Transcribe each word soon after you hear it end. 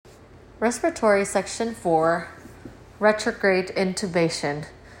Respiratory Section 4 Retrograde Intubation.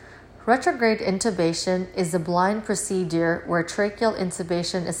 Retrograde intubation is a blind procedure where tracheal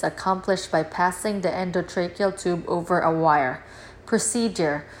intubation is accomplished by passing the endotracheal tube over a wire.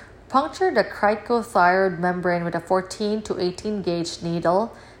 Procedure: puncture the cricothyroid membrane with a 14 to 18 gauge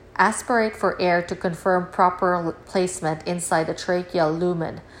needle. Aspirate for air to confirm proper placement inside the tracheal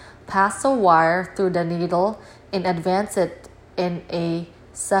lumen. Pass a wire through the needle and advance it in a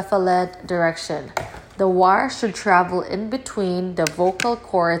cephalad direction. The wire should travel in between the vocal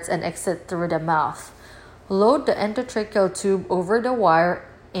cords and exit through the mouth. Load the endotracheal tube over the wire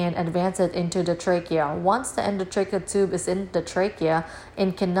and advance it into the trachea. Once the endotracheal tube is in the trachea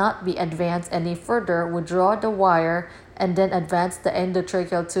and cannot be advanced any further, withdraw the wire and then advance the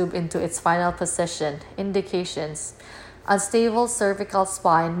endotracheal tube into its final position. Indications: unstable cervical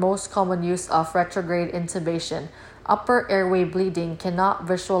spine, most common use of retrograde intubation. Upper airway bleeding, cannot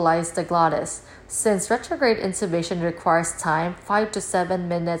visualize the glottis. Since retrograde intubation requires time, 5 to 7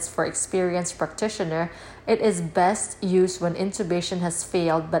 minutes for experienced practitioner, it is best used when intubation has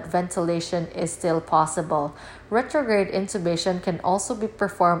failed but ventilation is still possible. Retrograde intubation can also be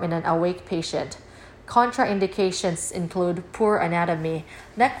performed in an awake patient. Contraindications include poor anatomy,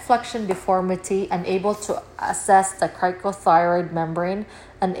 neck flexion deformity, unable to assess the cricothyroid membrane,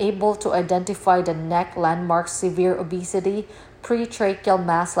 unable to identify the neck landmark, severe obesity, pretracheal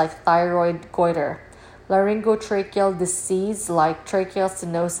mass like thyroid goiter, laryngotracheal disease like tracheal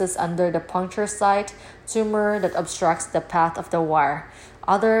stenosis under the puncture site, tumor that obstructs the path of the wire.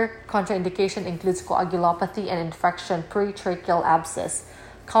 Other contraindication includes coagulopathy and infection, pretracheal abscess.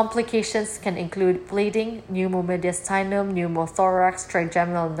 Complications can include bleeding, pneumomediastinum, pneumothorax,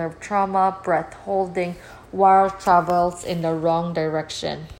 trigeminal nerve trauma, breath holding, wire travels in the wrong direction.